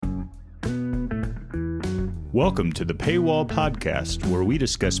Welcome to the Paywall Podcast, where we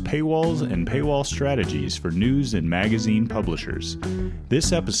discuss paywalls and paywall strategies for news and magazine publishers.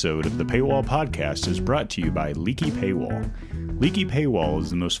 This episode of the Paywall Podcast is brought to you by Leaky Paywall. Leaky Paywall is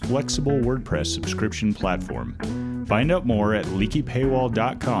the most flexible WordPress subscription platform. Find out more at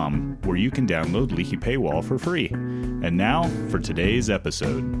leakypaywall.com, where you can download Leaky Paywall for free. And now for today's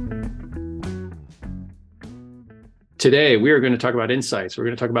episode. Today, we are going to talk about insights. We're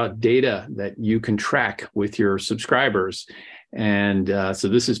going to talk about data that you can track with your subscribers. And so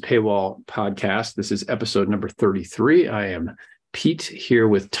this is Paywall Podcast. This is episode number 33. I am Pete here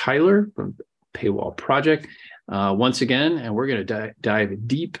with Tyler from Paywall Project once again, and we're going to dive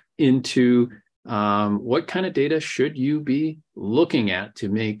deep into what kind of data should you be looking at to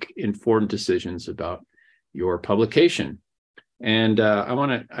make informed decisions about your publication. And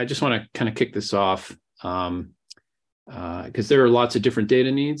I just want to kind of kick this off. Because there are lots of different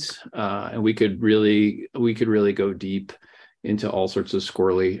data needs, and we could really go deep into all sorts of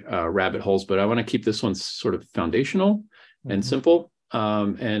squirrely rabbit holes. But I want to keep this one sort of foundational and simple,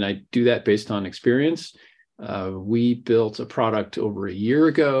 and I do that based on experience. We built a product over a year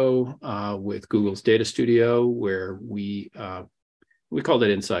ago with Google's Data Studio, where we called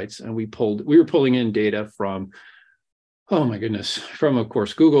it Insights, and we were pulling in data from, oh my goodness, from, of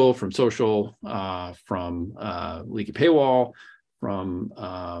course, Google, from social, from Leaky Paywall, from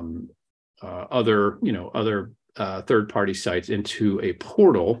other third-party sites into a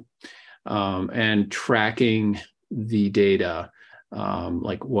portal, and tracking the data,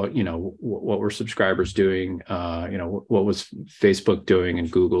 like what were subscribers doing, what was Facebook doing and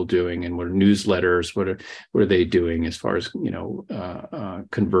Google doing, and what are newsletters, what are they doing as far as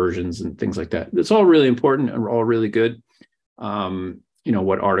conversions and things like that. It's all really important and all really good.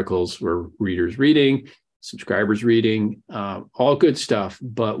 What articles were readers reading, subscribers reading, all good stuff.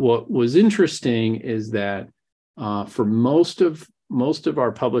 But what was interesting is that for most of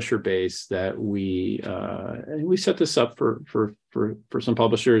our publisher base, that we set this up for some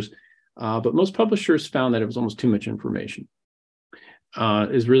publishers, but most publishers found that it was almost too much information.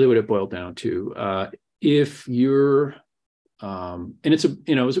 Is really what it boiled down to. If you're and it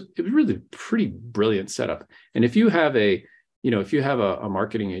was a really pretty brilliant setup. And if you have a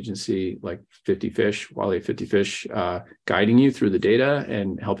marketing agency like 50 Fish, Wally at 50 Fish, guiding you through the data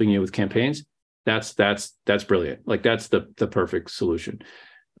and helping you with campaigns, that's brilliant. Like that's the perfect solution.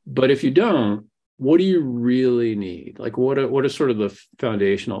 But if you don't, what do you really need? Like what are sort of the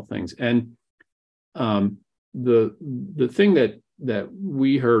foundational things? And the thing that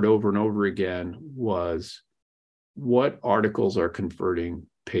we heard over and over again was, what articles are converting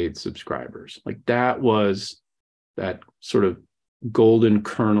paid subscribers? Like that was that sort of golden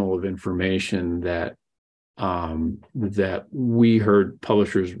kernel of information that we heard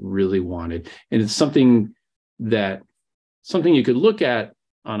publishers really wanted. And it's something you could look at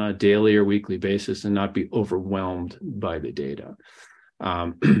on a daily or weekly basis and not be overwhelmed by the data.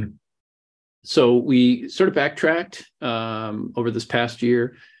 So we sort of backtracked over this past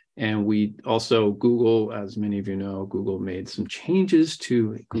year. And we also, Google, as many of you know, Google made some changes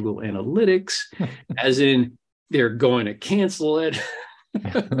to Google Analytics, as in they're going to cancel it.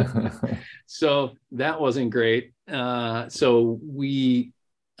 So that wasn't great. So we,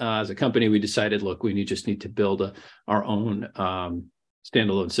 as a company, we decided, look, we just need to build our own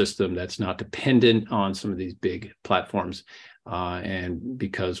standalone system that's not dependent on some of these big platforms. And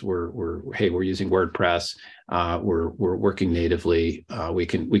because we're using WordPress, we're working natively, we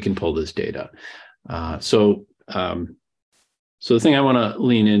can pull this data. So the thing I want to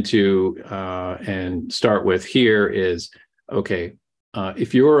lean into and start with here is, okay,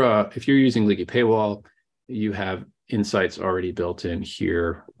 if you're using Leaky Paywall, you have insights already built in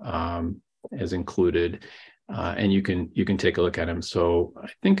here as included, and you can take a look at them. So I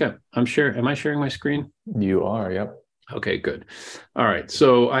think I'm sharing. Am I sharing my screen? You are. Yep. Okay, good. All right.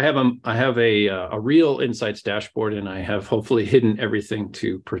 So I have a real insights dashboard, and I have hopefully hidden everything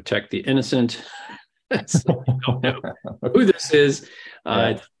to protect the innocent. So I don't know who this is.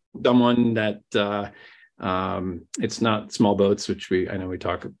 It's someone that it's not Small Boats, which I know we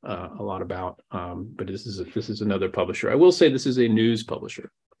talk a lot about, but this is another publisher. I will say this is a news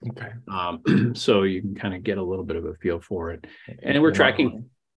publisher. Okay. So you can kind of get a little bit of a feel for it, and we're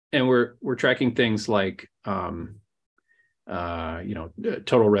tracking things like total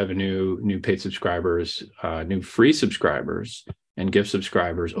revenue, new paid subscribers, new free subscribers, and gift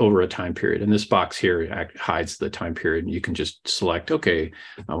subscribers over a time period. And this box here hides the time period. You can just select, okay,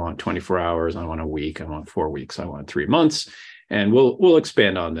 I want 24 hours, I want a week, I want 4 weeks, I want 3 months. And we'll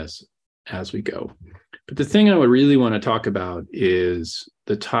expand on this as we go. But the thing I would really want to talk about is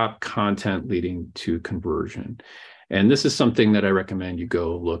the top content leading to conversion. And this is something that I recommend you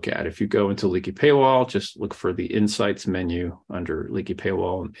go look at. If you go into Leaky Paywall, just look for the Insights menu under Leaky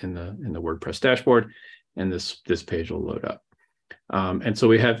Paywall in the WordPress dashboard, and this page will load up. And so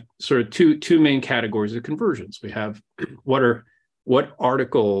we have sort of two main categories of conversions. We have what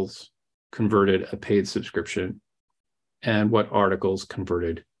articles converted a paid subscription and what articles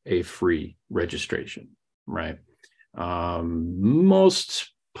converted a free registration, right?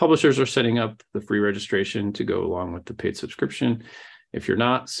 Most publishers are setting up the free registration to go along with the paid subscription. If you're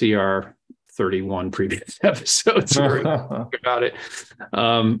not, see our 31 previous episodes where we talk about it.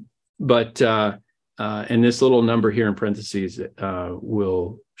 And this little number here in parentheses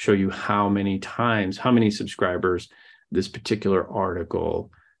will show you how many subscribers this particular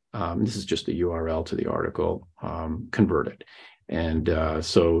article, this is just the URL to the article, converted. And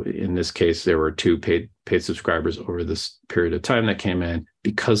so in this case, there were 2 paid subscribers over this period of time that came in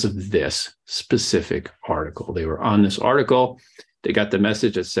because of this specific article. They were on this article. They got the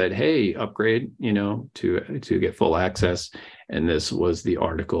message that said, hey, upgrade, to get full access. And this was the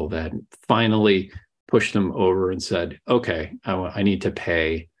article that finally pushed them over and said, okay, I need to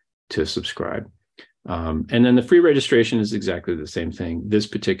pay to subscribe. And then the free registration is exactly the same thing. This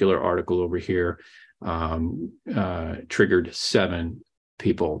particular article over here triggered 7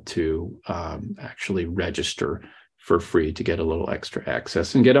 people to actually register for free to get a little extra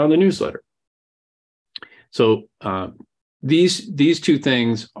access and get on the newsletter. So these 2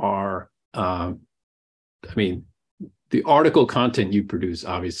 things are, the article content you produce,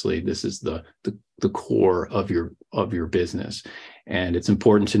 obviously, this is the core of your business. And it's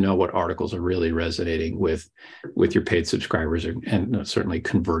important to know what articles are really resonating with your paid subscribers and certainly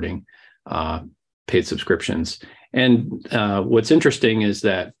converting paid subscriptions. And what's interesting is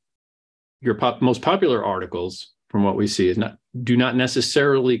that your most popular articles, from what we see, do not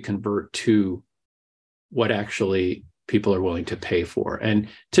necessarily convert to what actually people are willing to pay for. And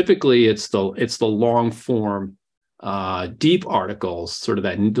typically it's the long form, deep articles, sort of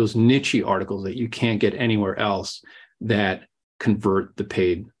those niche articles that you can't get anywhere else, that convert the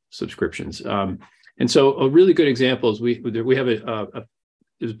paid subscriptions. And so a really good example is we have a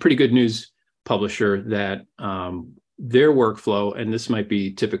pretty good news publisher that their workflow, and this might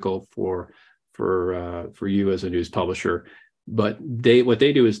be typical for you as a news publisher, but what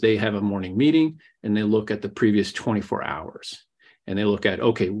they do is they have a morning meeting and they look at the previous 24 hours and they look at,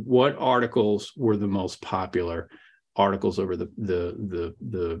 okay, what articles were the most popular articles over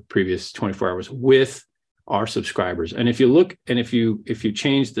the previous 24 hours with our subscribers. And if you look, and if you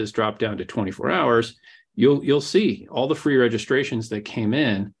change this drop down to 24 hours, you'll see all the free registrations that came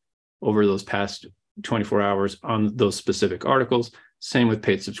in over those past 24 hours on those specific articles. Same with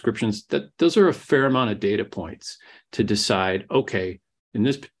paid subscriptions. Those are a fair amount of data points to decide, okay, in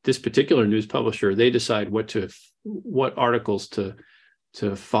this particular news publisher, they decide what articles to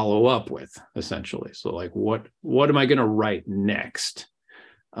follow up with, essentially. So like, what am I going to write next?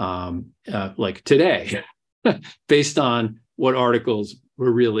 Like today, based on what articles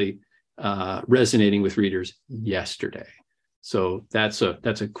were really resonating with readers yesterday. So that's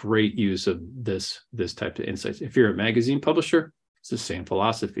a great use of this type of insights. If you're a magazine publisher, it's the same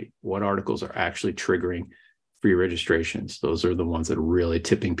philosophy. What articles are actually triggering free registrations? Those are the ones that are really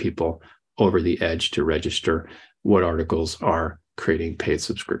tipping people over the edge to register. What articles are creating paid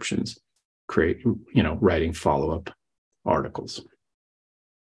subscriptions, writing follow-up articles.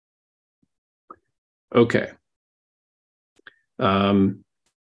 Okay.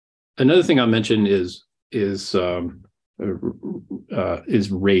 Another thing I'll mention is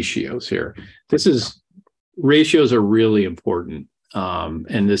ratios here. Ratios are really important.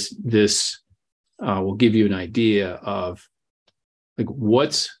 And this will give you an idea of like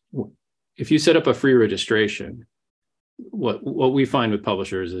if you set up a free registration, what we find with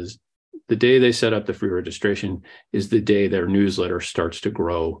publishers is the day they set up the free registration is the day their newsletter starts to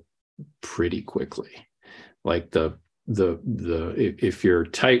grow pretty quickly. Like if you're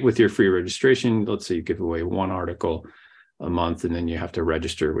tight with your free registration, let's say you give away 1 article a month and then you have to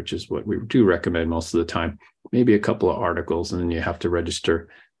register, which is what we do recommend most of the time, maybe a couple of articles, and then you have to register.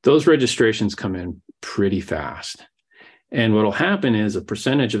 Those registrations come in pretty fast. And what will happen is a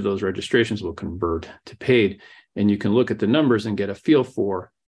percentage of those registrations will convert to paid. And you can look at the numbers and get a feel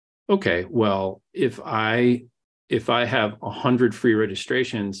for, okay, well, if I have 100 free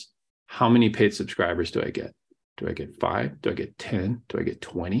registrations, how many paid subscribers do I get? Do I get 5? Do I get 10? Do I get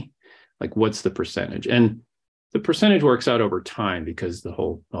 20? Like, what's the percentage? And the percentage works out over time, because the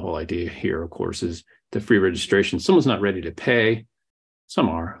whole idea here, of course, is the free registration. Someone's not ready to pay. Some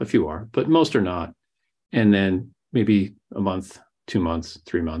are, a few are, but most are not. and then maybe a month, 2 months,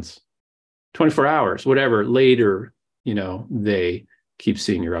 3 months, 24 hours, whatever, later, they keep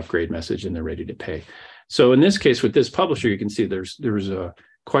seeing your upgrade message and they're ready to pay. So in this case, with this publisher, you can see there's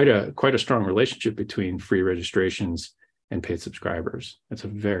quite a strong relationship between free registrations and paid subscribers. It's a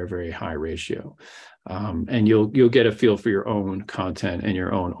very, very high ratio. And you'll get a feel for your own content and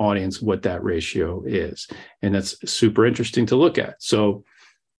your own audience, what that ratio is. And that's super interesting to look at. So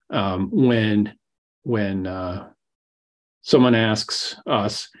when someone asks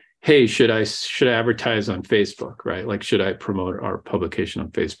us, hey, should I advertise on Facebook, right? Like, should I promote our publication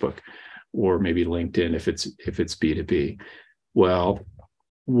on Facebook or maybe LinkedIn if it's B2B? Well,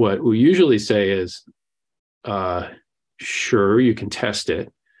 what we usually say is, sure, you can test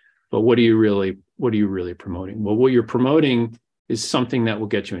it, but what are you really promoting? Well, what you're promoting is something that will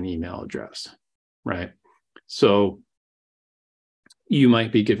get you an email address, right? So you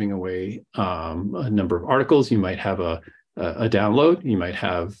might be giving away a number of articles. You might have a download. You might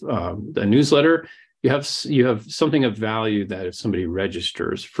have a newsletter. You have something of value that if somebody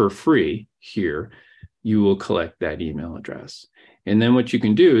registers for free here, you will collect that email address. And then what you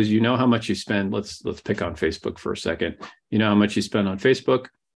can do is, how much you spend. Let's pick on Facebook for a second. How much you spend on Facebook.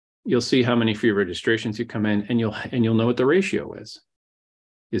 You'll see how many free registrations you come in, and you'll know what the ratio is.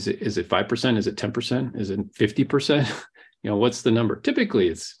 Is it 5%? Is it 10%? Is it 50%? What's the number? Typically,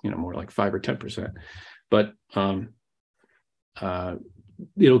 it's more like 5 or 10%. But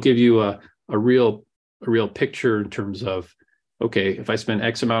it'll give you a real picture in terms of, okay, if I spend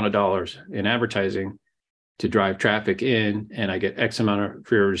X amount of dollars in advertising to drive traffic in, and I get X amount of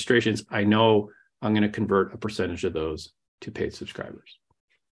free registrations, I know I'm going to convert a percentage of those to paid subscribers.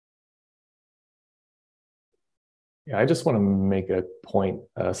 Yeah, I just want to make a point,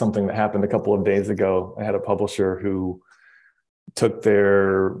 something that happened a couple of days ago. I had a publisher who took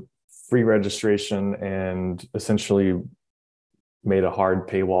their free registration and essentially made a hard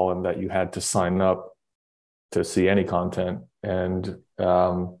paywall, and that you had to sign up to see any content. And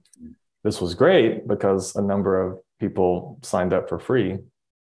this was great because a number of people signed up for free,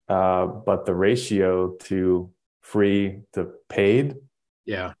 but the ratio to free to paid,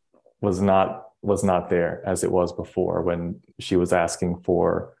 was not there as it was before, when she was asking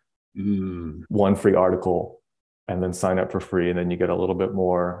for one free article and then sign up for free, and then you get a little bit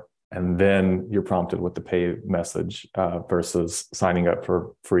more, and then you're prompted with the pay message, versus signing up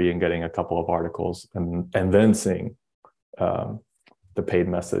for free and getting a couple of articles and then seeing the paid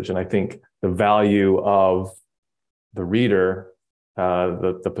message. And I think the value of the reader,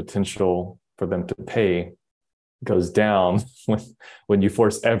 the potential for them to pay, goes down when you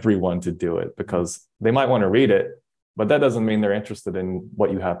force everyone to do it, because they might want to read it, but that doesn't mean they're interested in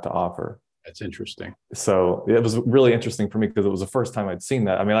what you have to offer. That's interesting. So it was really interesting for me because it was the first time I'd seen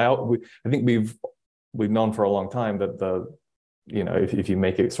that. I mean, I think we've known for a long time that if you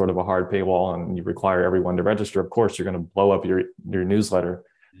make it sort of a hard paywall and you require everyone to register, of course you're going to blow up your newsletter.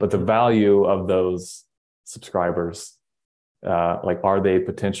 But the value of those subscribers, are they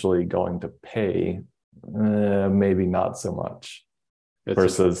potentially going to pay? Maybe not so much.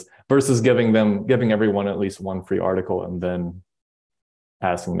 Versus giving everyone at least one free article and then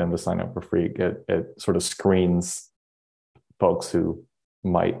asking them to sign up for free. It sort of screens folks who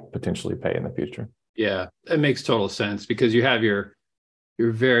might potentially pay in the future. Yeah, that makes total sense, because you have your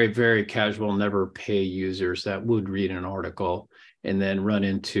very, very casual, never pay users that would read an article and then run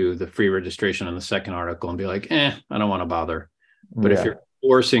into the free registration on the second article and be like, I don't want to bother. But if you're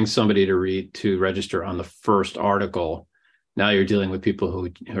forcing somebody to register on the first article, now you're dealing with people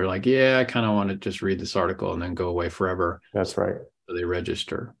who are like, I kind of want to just read this article and then go away forever. That's right. So they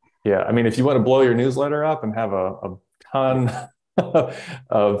register. Yeah. I mean, if you want to blow your newsletter up and have a ton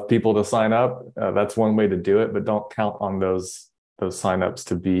of people to sign up, that's one way to do it, but don't count on those signups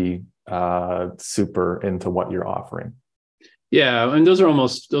to be super into what you're offering. Yeah. And those are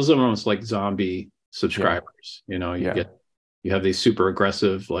almost like zombie subscribers. You have these super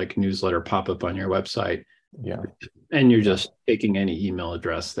aggressive like newsletter pop up on your website. Yeah. And you're just taking any email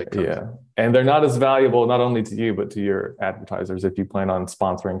address that comes. Yeah. And they're not as valuable, not only to you, but to your advertisers. If you plan on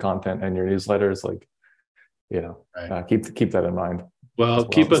sponsoring content in your newsletters, keep that in mind. Well,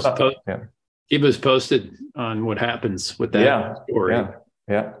 keep us posted on what happens with that story.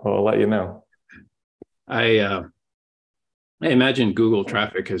 Yeah. Well, I'll let you know. I imagine Google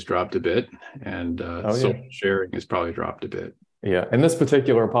traffic has dropped a bit, and social sharing has probably dropped a bit. Yeah, and this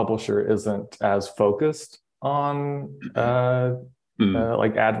particular publisher isn't as focused on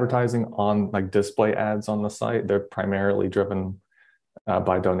like advertising on like display ads on the site. They're primarily driven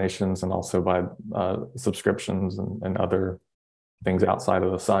by donations and also by subscriptions and other things outside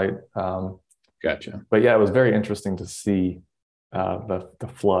of the site. Gotcha. But yeah, it was very interesting to see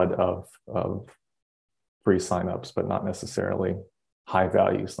the flood of free signups, but not necessarily high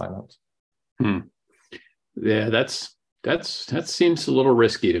value signups. Yeah, that seems a little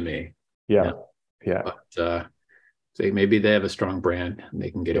risky to me. Yeah. But maybe they have a strong brand and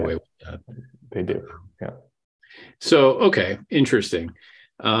they can get away with that. They do. Yeah. So, okay, interesting.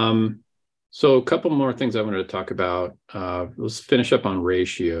 So a couple more things I wanted to talk about. Let's finish up on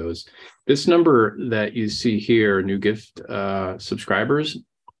ratios. This number that you see here, new gift subscribers.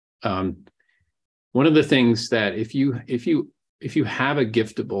 One of the things that if you have a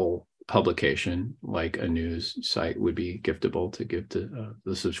giftable publication, like a news site would be giftable to give to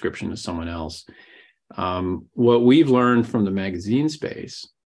the subscription to someone else. What we've learned from the magazine space,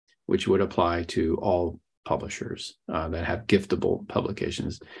 which would apply to all publishers that have giftable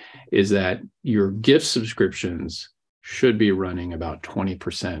publications, is that your gift subscriptions should be running about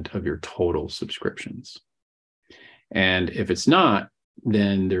 20% of your total subscriptions. And if it's not,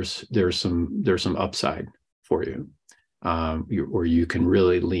 then there's some upside for you, or you can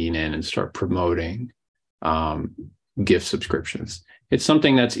really lean in and start promoting gift subscriptions. It's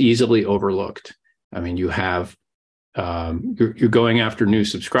something that's easily overlooked. I mean, you have you're going after new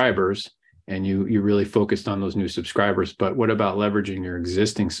subscribers, and you really focused on those new subscribers. But what about leveraging your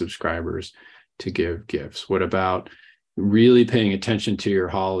existing subscribers to give gifts? What about really paying attention to your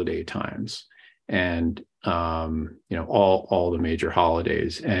holiday times and all the major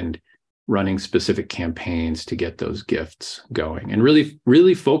holidays, and running specific campaigns to get those gifts going, and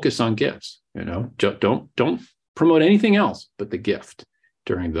really focus on gifts? Don't promote anything else but the gift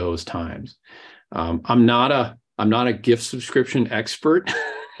during those times. I'm not a gift subscription expert.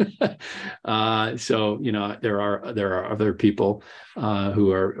 So there are other people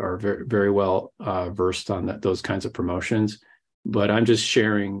who are very, very well versed on those kinds of promotions, but I'm just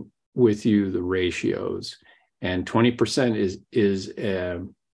sharing with you the ratios. And 20% is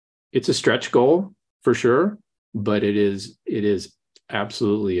it's a stretch goal for sure, but it is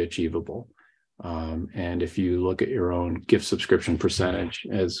absolutely achievable. And if you look at your own gift subscription percentage,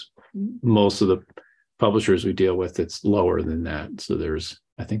 as most of the publishers we deal with, it's lower than that. So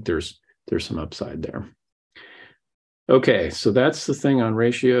I think there's some upside there. Okay, so that's the thing on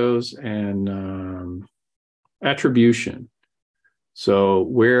ratios and attribution. So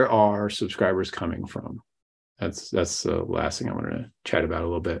where are subscribers coming from? That's the last thing I wanted to chat about a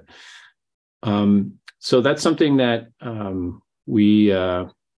little bit. So that's something that we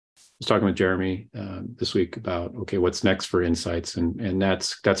was talking with Jeremy this week about. Okay, what's next for Insights, and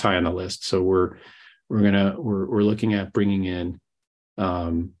that's high on the list. So we're looking at bringing in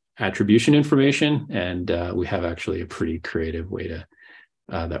attribution information, and we have actually a pretty creative way to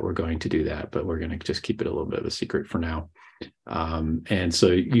that we're going to do that, but we're going to just keep it a little bit of a secret for now. And so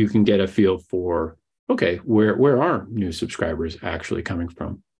you can get a feel for, okay, where are new subscribers actually coming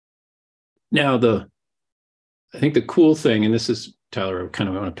from? Now, I think the cool thing, and this is, Tyler, I kind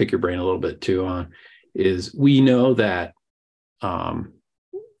of want to pick your brain a little bit too on, is we know that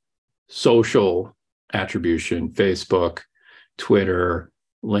social attribution, Facebook, Twitter,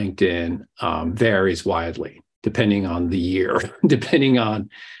 LinkedIn, varies widely depending on the year, depending on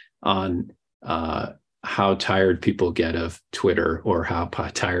how tired people get of Twitter, or how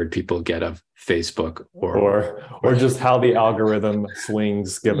tired people get of Facebook, or just how the algorithm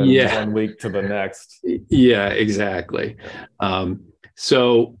swings given 1 week to the next. Yeah, exactly.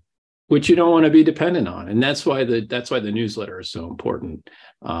 So, which you don't want to be dependent on, and that's why the newsletter is so important.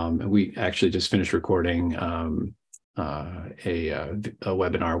 And we actually just finished recording a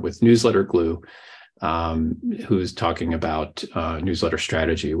webinar with Newsletter Glue, who's talking about newsletter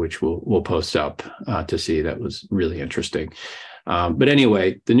strategy, which we'll post up to see. That was really interesting. But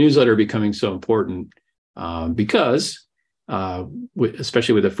anyway, the newsletter becoming so important because,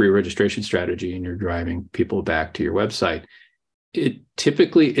 especially with a free registration strategy, and you're driving people back to your website, it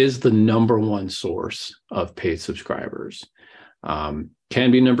typically is the number one source of paid subscribers.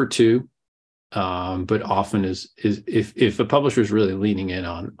 Can be number two, but often is if a publisher is really leaning in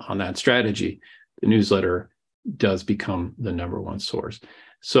on that strategy, the newsletter does become the number one source.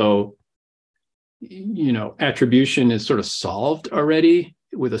 So, attribution is sort of solved already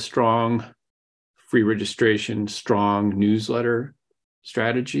with a strong free registration, strong newsletter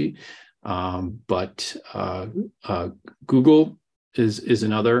strategy. But Google is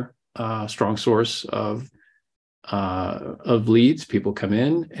another strong source of leads. People come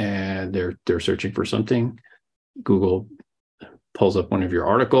in and they're searching for something. Google pulls up one of your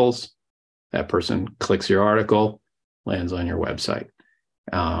articles. That person clicks your article, lands on your website.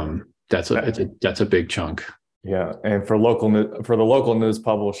 That's a big chunk. Yeah, and for the local news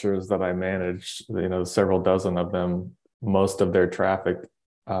publishers that I manage, several dozen of them, most of their traffic,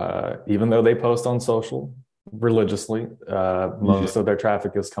 even though they post on social religiously, most of their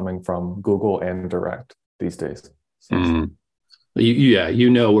traffic is coming from Google and direct these days. So Mm. Yeah, you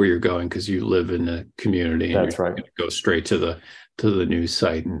know where you're going because you live in the community, and that's you're right. going to go straight to the news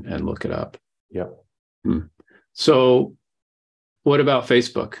site and look it up. Yep. So, what about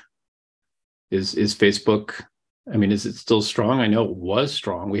Facebook? Is Facebook? I mean, is it still strong? I know it was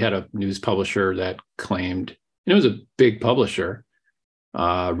strong. We had a news publisher that claimed, it was a big publisher,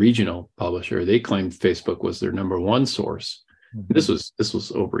 regional publisher. They claimed Facebook was their number one source. Mm-hmm. This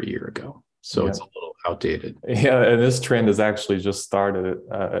was over a year ago, so it's a little outdated. Yeah, and this trend has actually just started.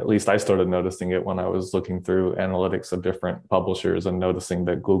 At least I started noticing it when I was looking through analytics of different publishers and noticing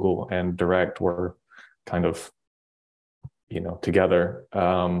that Google and Direct were kind of, together.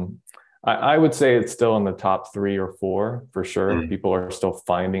 I would say it's still in the top 3 or 4 for sure. Mm-hmm. People are still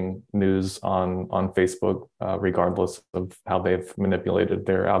finding news on Facebook, regardless of how they've manipulated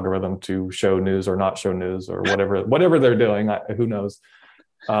their algorithm to show news or not show news or whatever they're doing. Who knows?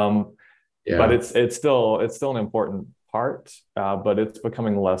 But it's still an important part, but it's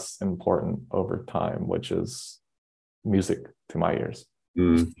becoming less important over time, which is music to my ears.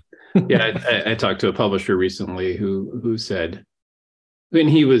 Yeah, I talked to a publisher recently who said, and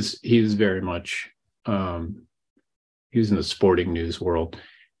he was very much, he was in the sporting news world.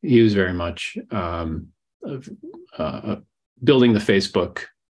 He was very much building the Facebook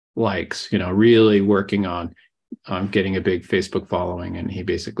likes, really working on getting a big Facebook following. And he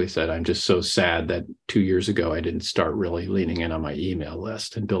basically said, I'm just so sad that 2 years ago, I didn't start really leaning in on my email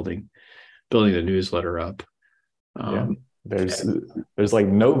list and building the newsletter up. There's like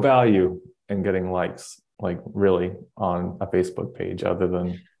no value in getting likes, like really, on a Facebook page, other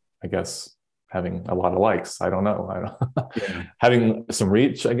than, I guess, having a lot of likes. I don't know. Having some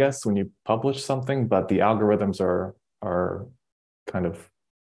reach, I guess, when you publish something, but the algorithms are kind of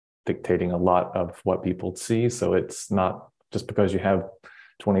dictating a lot of what people see. So it's not just because you have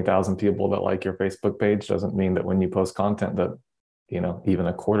 20,000 people that like your Facebook page doesn't mean that when you post content that, even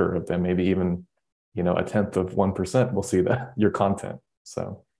a quarter of them, maybe even, a tenth of 1% will see that your content.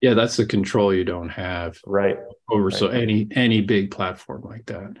 So yeah, that's the control you don't have over right. So any big platform like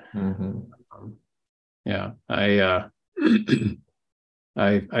that. Mm-hmm. Yeah, I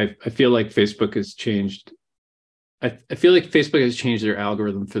feel like Facebook has changed. I feel like Facebook has changed their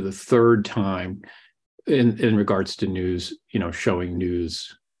algorithm for the third time in regards to news. Showing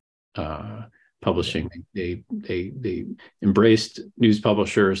news, publishing. They embraced news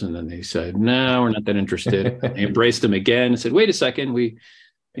publishers, and then they said, "No, we're not that interested." They embraced them again and said, "Wait a second, we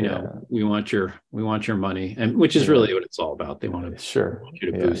want your money," and which is really what it's all about. They want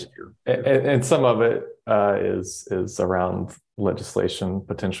you to boost your. And some of it is around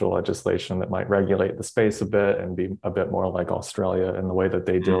potential legislation that might regulate the space a bit and be a bit more like Australia in the way that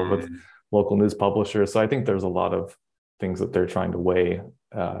they deal with local news publishers. So I think there's a lot of things that they're trying to weigh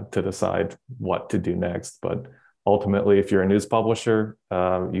to decide what to do next. But ultimately, if you're a news publisher,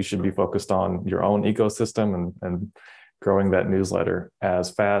 you should be focused on your own ecosystem and growing that newsletter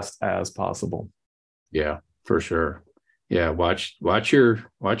as fast as possible. Yeah, for sure. Yeah, watch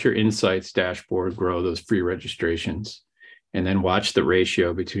your insights dashboard grow those free registrations, and then watch the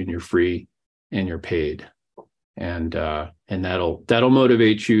ratio between your free and your paid, and that'll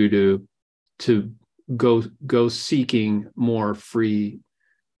motivate you to go seeking more free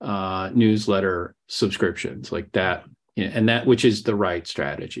newsletter subscriptions like that, and that which is the right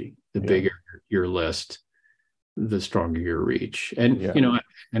strategy. The bigger your list, the stronger your reach, and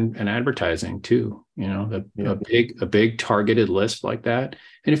and advertising too. A big targeted list like that.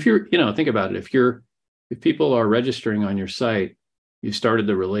 And if you're, think about it, if people are registering on your site, you started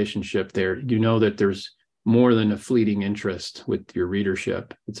the relationship there. That there's more than a fleeting interest with your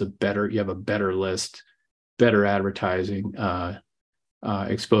readership. You have a better list, better advertising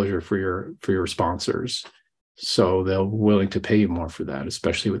exposure for your sponsors. So they're willing to pay you more for that,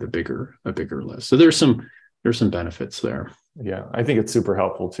 especially with a bigger list. So there's some benefits there. Yeah, I think it's super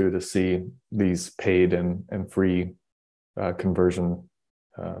helpful too to see these paid and free conversion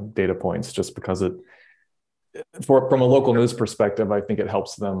data points, just because from a local news perspective, I think it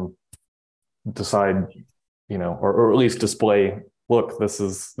helps them decide, or at least display, look, this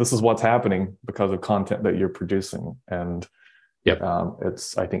is what's happening because of content that you're producing. And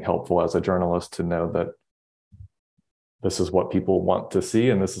it's, I think, helpful as a journalist to know that this is what people want to see,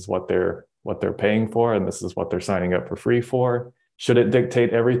 and this is what they're paying for, and this is what they're signing up for free for. Should it dictate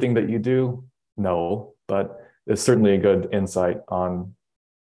everything that you do? No, but it's certainly a good insight on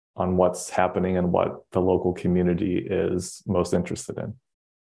on what's happening and what the local community is most interested in.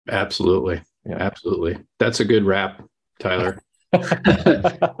 Absolutely. Yeah. Absolutely. That's a good wrap, Tyler.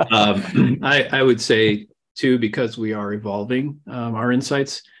 I would say too, because we are evolving our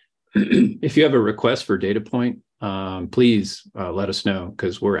insights, if you have a request for data point, please let us know,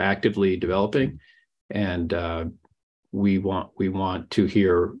 because we're actively developing, and we want to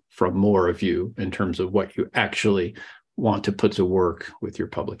hear from more of you in terms of what you actually want to put to work with your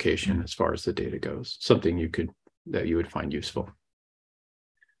publication as far as the data goes, something that you would find useful.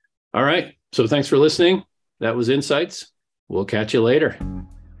 All right. So thanks for listening. That was Insights. We'll catch you later.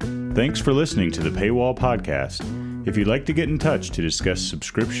 Thanks for listening to the Paywall Podcast. If you'd like to get in touch to discuss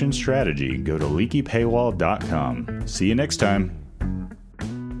subscription strategy, go to leakypaywall.com. See you next time.